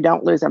there so you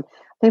don't lose them.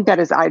 I think that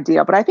is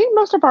ideal, but I think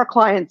most of our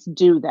clients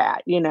do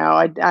that.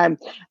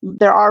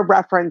 There are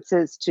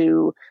references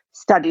to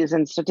studies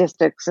and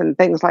statistics and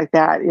things like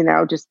that,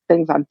 just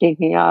things I'm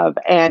thinking of.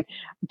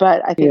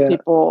 But I think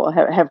people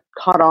have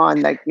caught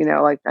on, like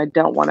I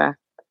don't want to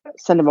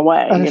send them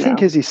away. And I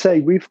think, as you say,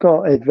 we're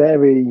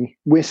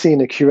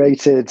seeing a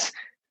curated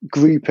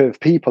group of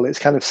people. It's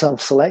kind of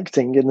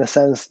self-selecting in the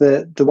sense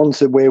that the ones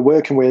that we're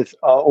working with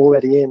are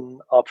already in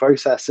our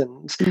process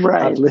and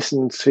have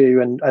listened to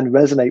and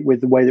resonate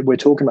with the way that we're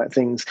talking about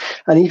things.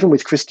 And even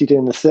with Christy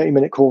doing the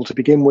 30-minute call to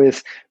begin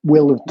with,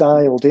 we'll have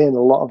dialed in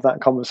a lot of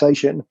that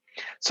conversation.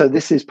 So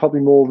this is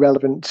probably more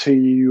relevant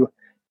to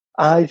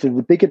either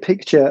the bigger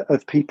picture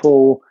of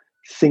people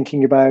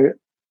thinking about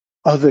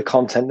other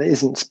content that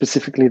isn't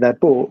specifically their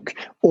book,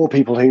 or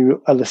people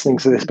who are listening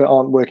to this but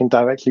aren't working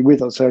directly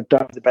with us, so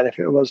don't have the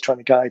benefit of us trying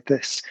to guide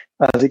this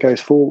as it goes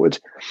forward.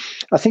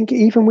 I think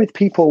even with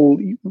people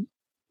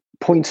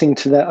pointing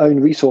to their own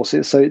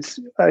resources, so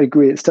I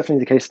agree, it's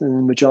definitely the case that the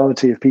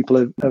majority of people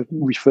are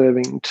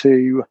referring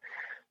to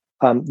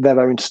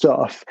their own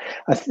stuff.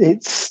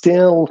 It's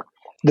still,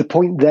 the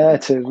point there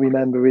to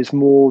remember is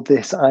more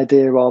this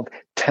idea of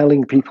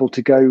telling people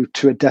to go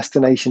to a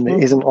destination that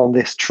isn't on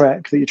this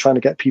track that you're trying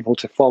to get people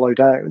to follow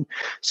down.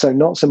 So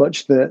not so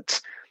much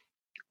that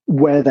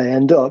where they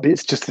end up,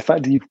 it's just the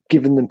fact that you've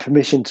given them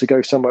permission to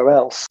go somewhere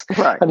else.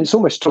 Right. And it's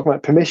almost talking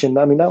about permission.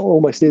 I mean, that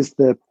almost is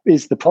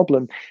the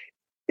problem.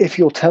 If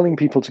you're telling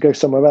people to go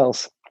somewhere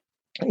else,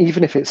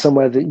 even if it's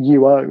somewhere that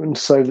you own,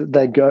 so that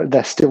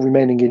they're still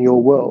remaining in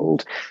your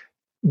world,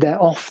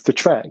 they're off the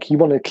track. You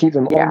want to keep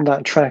them on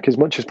that track as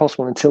much as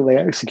possible until they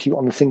execute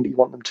on the thing that you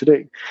want them to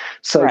do.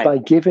 So by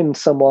giving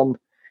someone,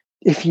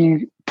 if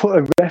you put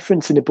a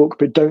reference in a book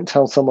but don't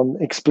tell someone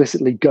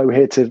explicitly, go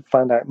here to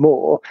find out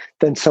more,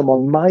 then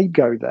someone might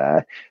go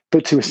there,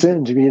 but to a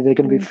certain degree they're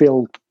going to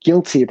feel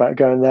guilty about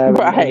going there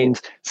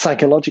and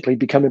psychologically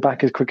be coming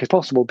back as quick as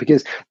possible,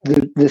 because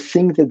the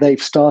thing that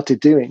they've started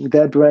doing,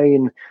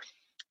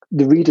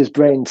 the reader's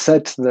brain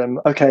said to them,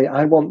 okay,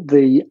 I want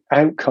the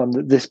outcome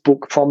that this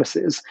book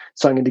promises,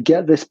 so I'm going to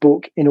get this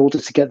book in order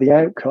to get the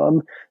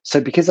outcome. So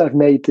because I've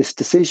made this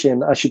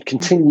decision, I should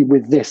continue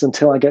with this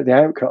until I get the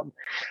outcome.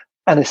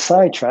 And a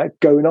sidetrack,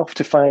 going off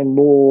to find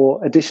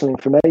more additional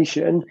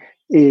information,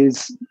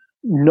 is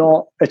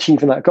not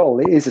achieving that goal.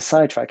 It is a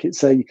sidetrack.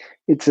 It's a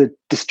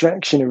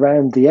distraction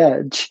around the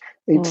edge.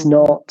 It's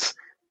not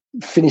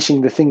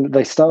finishing the thing that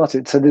they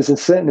started. So there's a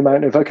certain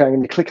amount of, okay, I'm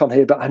going to click on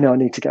here, but I know I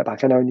need to get back.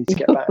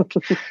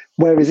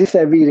 Whereas if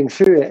they're reading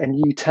through it and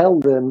you tell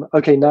them,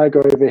 okay, now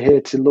go over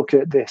here to look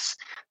at this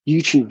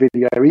YouTube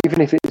video, even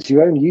if it's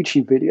your own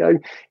YouTube video,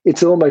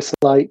 it's almost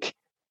like,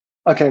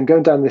 okay, I'm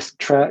going down this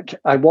track,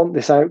 I want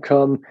this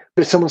outcome,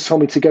 but someone's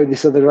told me to go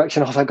this other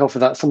direction. Oh, thank God for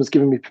that. Someone's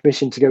given me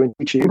permission to go into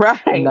YouTube.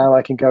 And now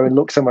I can go and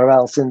look somewhere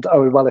else. And,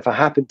 oh, well, if I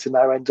happen to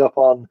now end up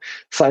on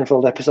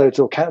Seinfeld episodes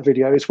or cat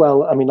videos,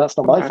 well, I mean, that's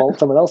not my fault.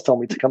 Someone else told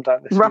me to come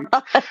down this route.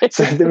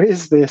 So there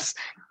is this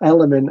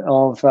element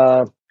of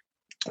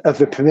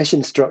the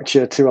permission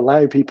structure to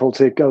allow people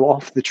to go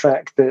off the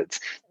track that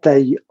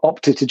they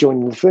opted to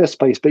join in the first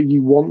place, but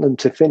you want them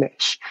to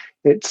finish.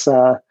 It's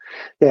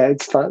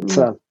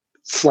that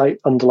slight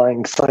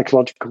underlying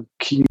psychological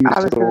cues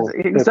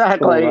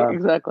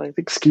exactly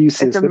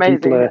excuses it's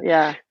amazing.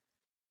 That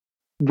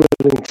people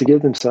are willing to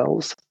give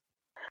themselves.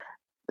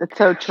 It's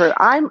so true.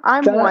 I'm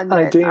one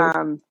that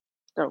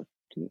so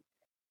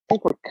I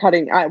think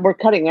we're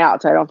cutting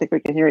out, so I don't think we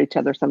can hear each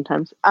other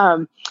sometimes.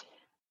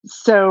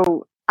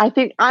 So I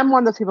think I'm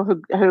one of those people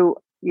who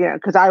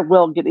because I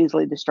will get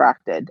easily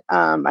distracted.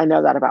 I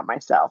know that about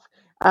myself.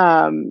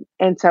 And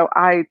so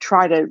I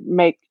try to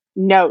make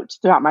notes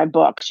throughout my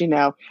books.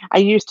 I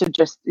used to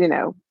just,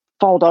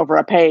 fold over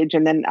a page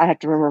and then I have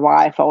to remember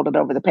why I folded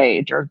over the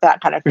page or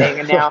that kind of thing.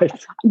 And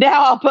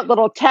now I'll put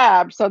little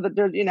tabs so that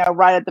they're,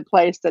 right at the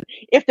place that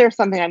if there's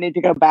something I need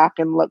to go back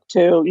and look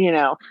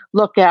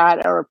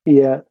at or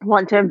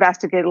want to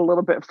investigate a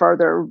little bit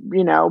further,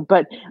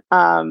 but,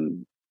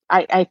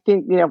 I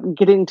think,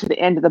 getting to the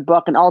end of the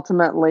book and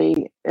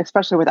ultimately,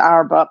 especially with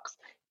our books,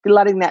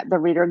 letting the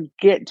reader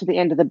get to the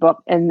end of the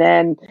book and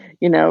then,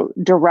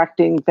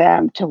 directing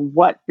them to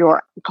what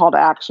your call to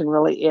action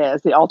really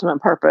is, the ultimate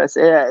purpose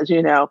is,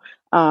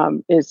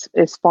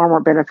 is far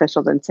more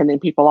beneficial than sending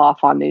people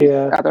off on these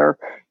other,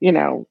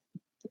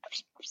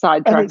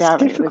 sidetracked avenues.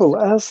 And it's difficult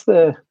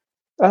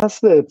as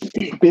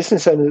the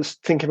business owners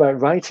think about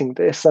writing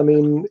this. I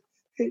mean,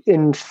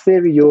 in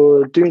theory,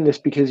 you're doing this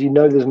because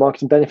there's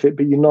marketing benefit,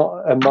 but you're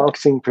not a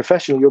marketing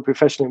professional. You're a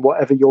professional in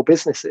whatever your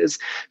business is.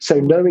 So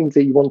knowing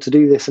that you want to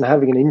do this and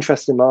having an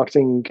interest in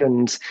marketing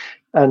and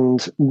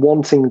and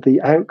wanting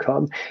the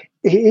outcome,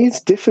 it is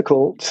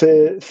difficult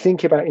to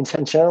think about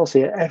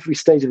intentionality at every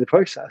stage of the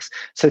process.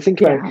 So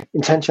think about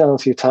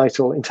intentionality of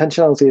title,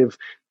 intentionality of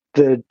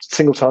the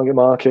single target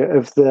market,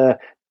 of the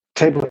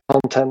table of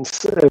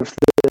contents, of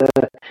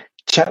the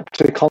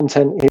chapter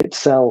content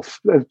itself,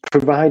 of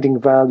providing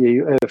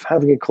value, of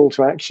having a call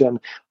to action,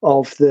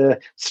 of the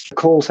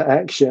call to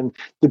action,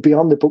 the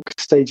beyond the book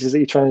stages that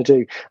you're trying to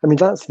do. I mean,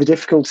 that's the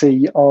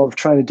difficulty of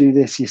trying to do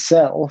this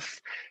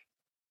yourself.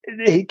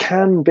 It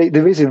can be,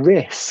 there is a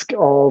risk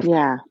of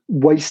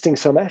wasting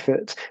some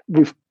effort.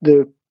 With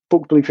the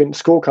book blueprint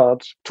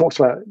scorecard talks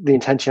about the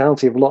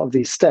intentionality of a lot of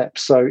these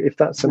steps. So if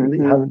that's something that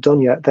you haven't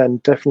done yet, then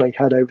definitely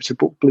head over to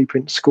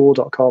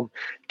bookblueprintscore.com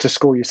to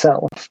score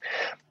yourself.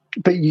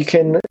 But you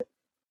can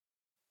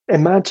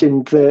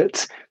imagine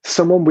that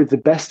someone with the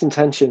best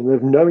intention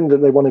of knowing that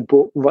they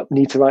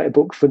need to write a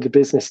book for the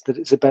business, that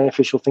it's a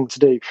beneficial thing to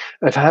do,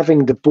 of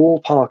having the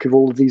ballpark of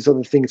all of these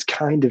other things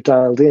kind of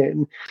dialed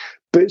in,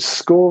 but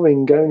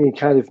scoring only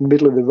kind of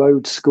middle of the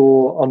road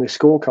score on a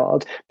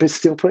scorecard, but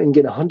still putting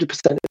in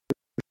 100% of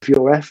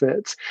your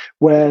effort,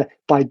 where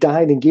by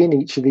dialing in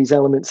each of these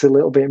elements a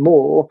little bit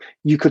more,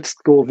 you could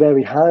score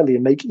very highly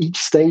and make each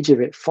stage of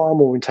it far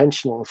more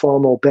intentional and far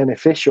more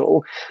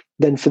beneficial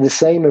than for the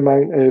same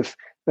amount of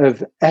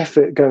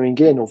effort going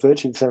in, or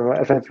virtually the same amount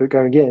of effort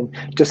going in,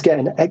 just get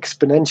an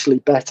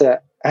exponentially better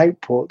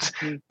output.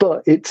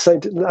 But it's, I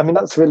mean,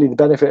 that's really the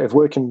benefit of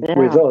working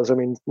with us. I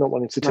mean, not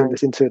wanting to turn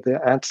this into the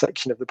ad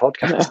section of the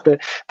podcast,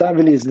 but that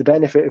really is the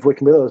benefit of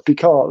working with us,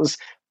 because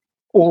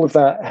all of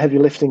that heavy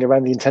lifting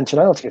around the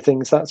intentionality of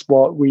things, that's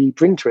what we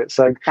bring to it.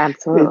 So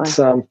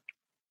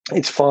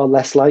it's far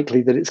less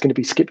likely that it's going to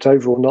be skipped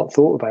over or not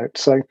thought about.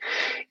 So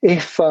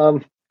if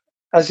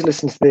as you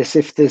listen to this,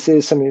 if this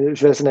is something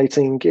that's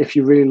resonating, if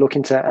you're really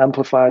looking to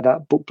amplify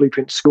that book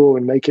blueprint score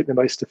and make it the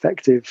most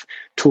effective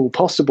tool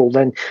possible,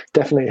 then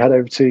definitely head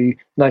over to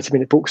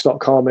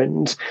 90minutebooks.com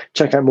and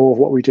check out more of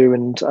what we do,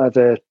 and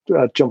either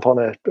jump on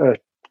a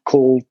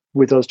call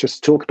with us just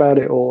to talk about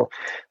it, or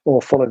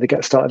follow the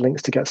get started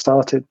links to get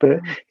started. But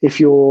if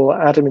you're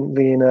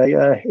adamantly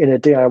in a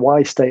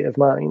DIY state of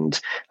mind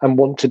and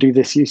want to do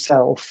this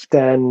yourself,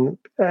 then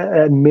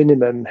at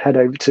minimum head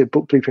over to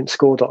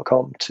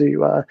bookblueprintscore.com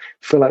to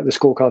fill out the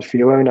scorecard for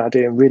your own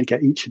idea and really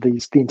get the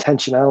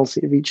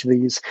intentionality of each of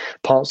these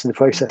parts of the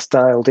process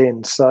dialed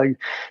in. So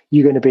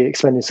you're going to be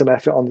expending some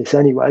effort on this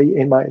anyway.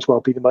 It might as well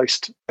be the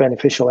most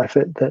beneficial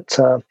effort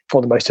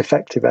or the most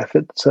effective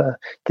effort that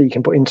you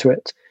can put into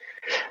it.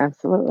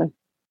 Absolutely.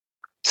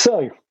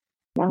 So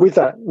with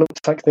that,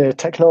 looks like the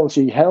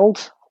technology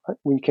held.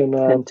 We can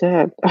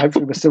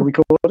hopefully we're still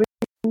recording.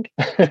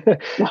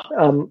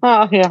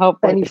 Hopefully.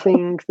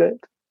 Anything that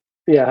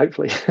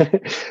hopefully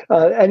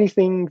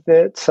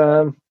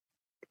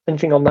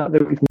anything on that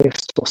we've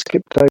missed or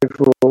skipped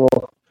over, or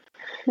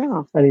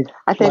any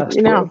I think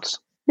words?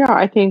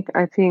 I think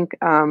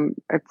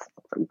it's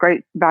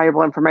great,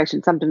 valuable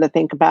information, something to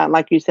think about.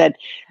 Like you said,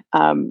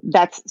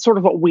 that's sort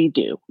of what we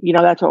do.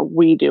 That's what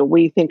we do.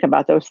 We think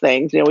about those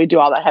things. We do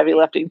all that heavy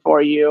lifting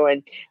for you,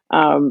 and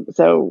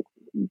so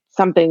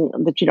something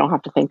that you don't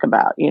have to think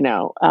about.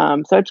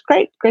 So it's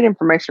great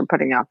information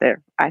putting out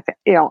there. I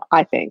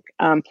think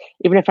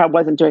even if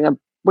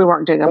we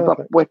weren't doing a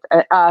book with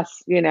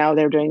us.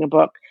 They're doing a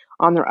book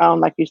on their own,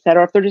 like you said,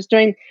 or if they're just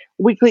doing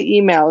weekly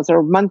emails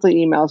or monthly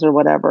emails or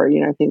whatever.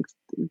 I think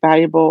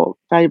valuable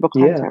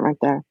content right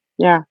there.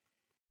 Yeah.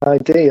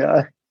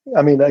 Idea.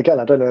 I mean, again,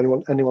 I don't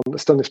know anyone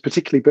that's done this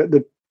particularly, but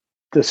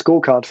the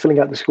scorecard, filling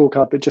out the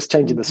scorecard, but just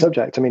changing the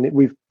subject. I mean,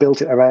 we've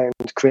built it around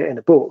creating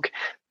a book,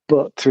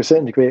 but to a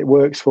certain degree, it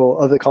works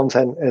for other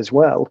content as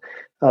well.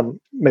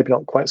 Maybe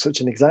not quite such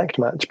an exact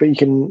match, but you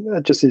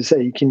can, just as you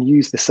say, you can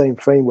use the same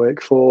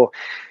framework for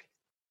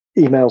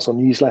emails or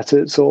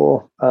newsletters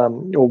or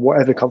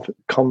whatever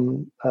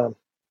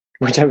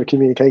whichever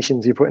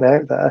communications you're putting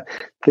out there.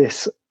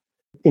 This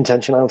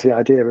intentionality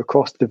idea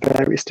across the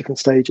various different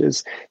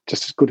stages,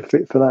 just as good a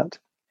fit for that.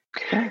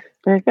 Okay,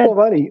 very good.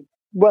 Alrighty.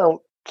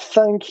 Well,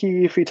 thank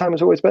you for your time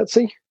as always,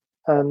 Betsy.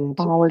 And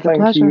always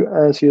thank you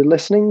as you're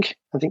listening.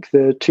 I think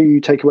the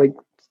two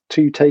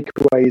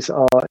takeaways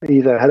are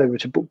either head over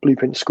to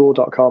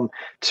bookblueprintscore.com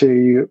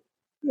to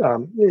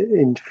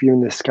if you're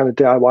in this kind of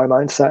DIY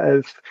mindset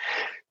of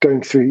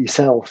going through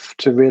yourself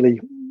to really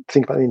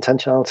think about the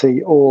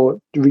intentionality, or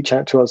reach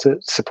out to us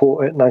at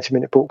support at 90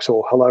 Minute Books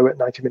or hello at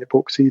 90 Minute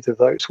Books. Either of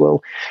those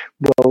will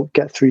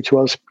get through to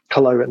us.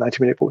 Hello at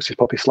 90 Minute Books is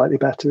probably slightly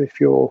better if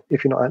you're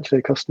not actually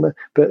a customer.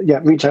 But yeah,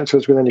 reach out to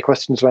us with any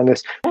questions around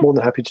this. More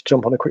than happy to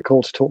jump on a quick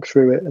call to talk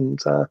through it,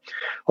 and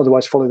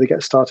otherwise follow the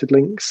get started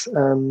links,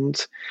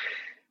 and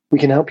we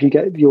can help you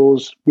get your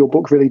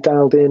book really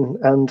dialed in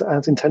and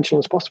as intentional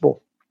as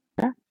possible.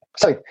 Yeah.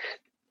 So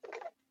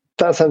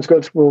that sounds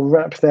good. We'll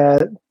wrap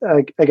there.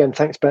 Again,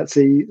 thanks,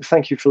 Betsy.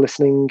 Thank you for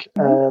listening,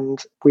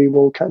 and we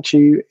will catch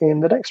you in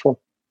the next one.